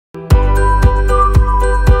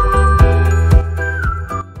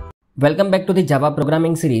Welcome back to the Java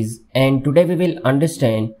programming series, and today we will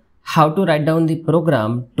understand how to write down the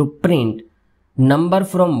program to print number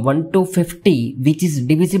from 1 to 50 which is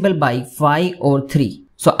divisible by 5 or 3.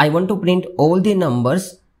 So I want to print all the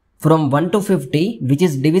numbers from 1 to 50 which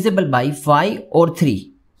is divisible by 5 or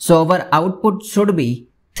 3. So our output should be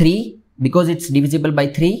 3 because it's divisible by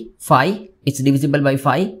 3, 5 it's divisible by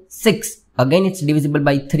 5, 6 again it's divisible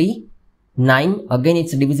by 3, 9 again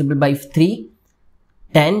it's divisible by 3,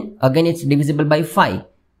 10 again it's divisible by 5.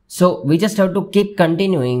 So we just have to keep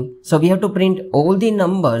continuing. So we have to print all the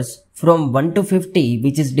numbers from 1 to 50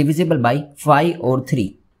 which is divisible by 5 or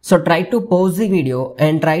 3. So try to pause the video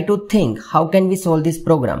and try to think how can we solve this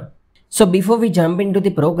program. So before we jump into the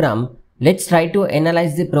program, let's try to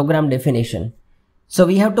analyze the program definition. So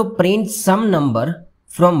we have to print some number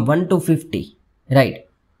from 1 to 50, right?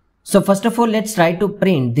 So first of all, let's try to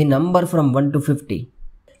print the number from 1 to 50.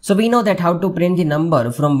 So we know that how to print the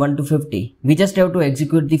number from 1 to 50. We just have to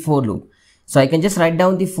execute the for loop. So I can just write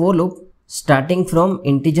down the for loop starting from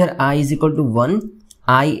integer I is equal to 1,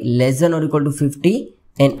 I less than or equal to 50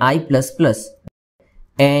 and I plus plus.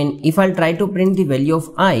 And if I'll try to print the value of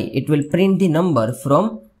I, it will print the number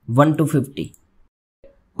from 1 to 50.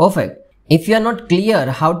 Perfect. If you are not clear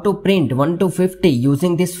how to print 1 to 50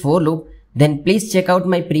 using this for loop, then please check out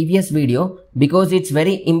my previous video because it's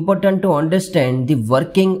very important to understand the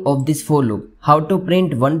working of this for loop. How to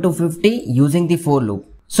print 1 to 50 using the for loop.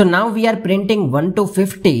 So now we are printing 1 to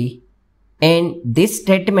 50 and this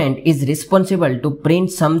statement is responsible to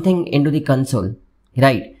print something into the console,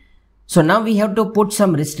 right? So now we have to put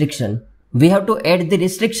some restriction. We have to add the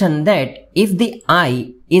restriction that if the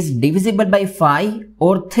I is divisible by 5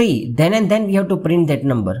 or 3, then and then we have to print that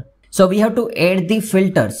number. So we have to add the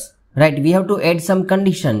filters. Right, we have to add some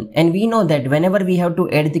condition, and we know that whenever we have to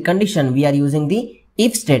add the condition, we are using the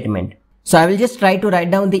if statement. So I will just try to write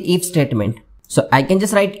down the if statement. So I can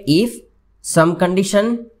just write if some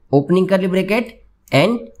condition, opening curly bracket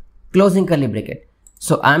and closing curly bracket.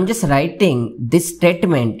 So I'm just writing this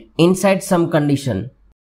statement inside some condition.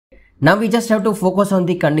 Now we just have to focus on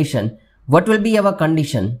the condition. What will be our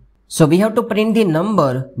condition? So we have to print the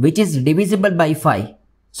number which is divisible by 5.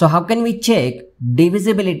 So how can we check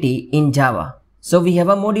divisibility in Java? So we have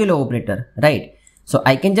a modulo operator, right? So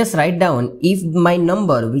I can just write down if my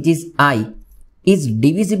number which is I is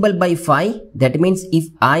divisible by 5, that means if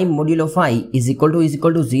I modulo 5 is equal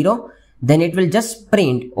to 0, then it will just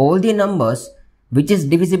print all the numbers which is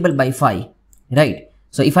divisible by 5, right?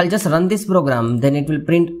 So if I'll just run this program, then it will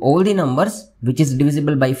print all the numbers which is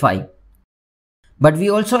divisible by 5. But we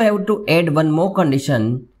also have to add one more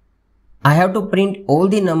condition. I have to print all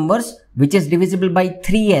the numbers which is divisible by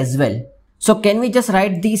 3 as well. So can we just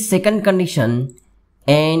write the second condition,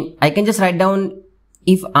 and I can just write down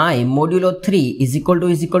if I modulo 3 is equal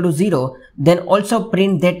to 0, then also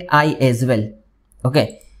print that I as well.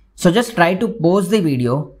 Okay. So just try to pause the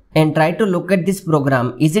video and try to look at this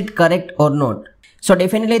program. Is it correct or not? So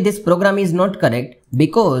definitely this program is not correct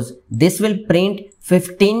because this will print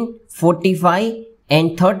 15, 45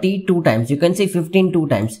 and 30 two times. You can say 15 two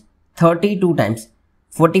times. 30 two times,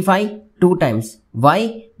 45 two times.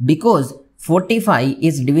 Why? Because 45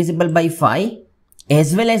 is divisible by 5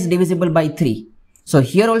 as well as divisible by 3. So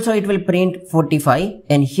here also it will print 45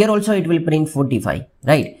 and here also it will print 45,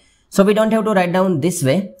 right? So we don't have to write down this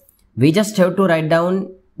way. We just have to write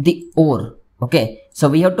down the OR. Okay. So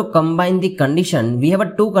we have to combine the condition. We have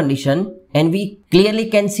a two condition and we clearly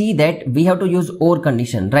can see that we have to use OR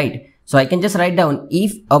condition, right? So I can just write down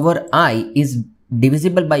if our I is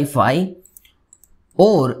divisible by 5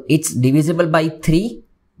 or it's divisible by 3,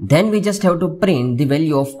 then we just have to print the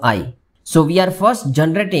value of I. So we are first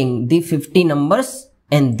generating the 50 numbers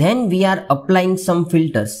and then we are applying some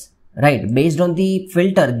filters, right? Based on the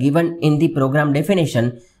filter given in the program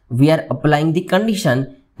definition, we are applying the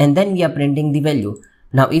condition and then we are printing the value.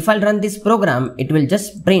 Now if I'll run this program, it will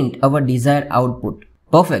just print our desired output.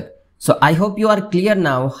 Perfect. So I hope you are clear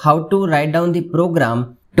now how to write down the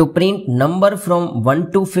program to print number from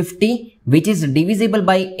 1 to 50 which is divisible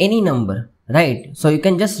by any number, right? So you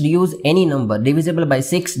can just use any number, divisible by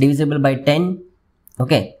 6, divisible by 10.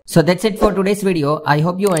 Okay, so that's it for today's video. I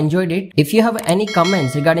hope you enjoyed it. If you have any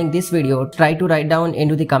comments regarding this video, try to write down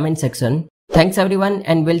into the comment section. Thanks everyone,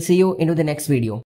 and we'll see you into the next video.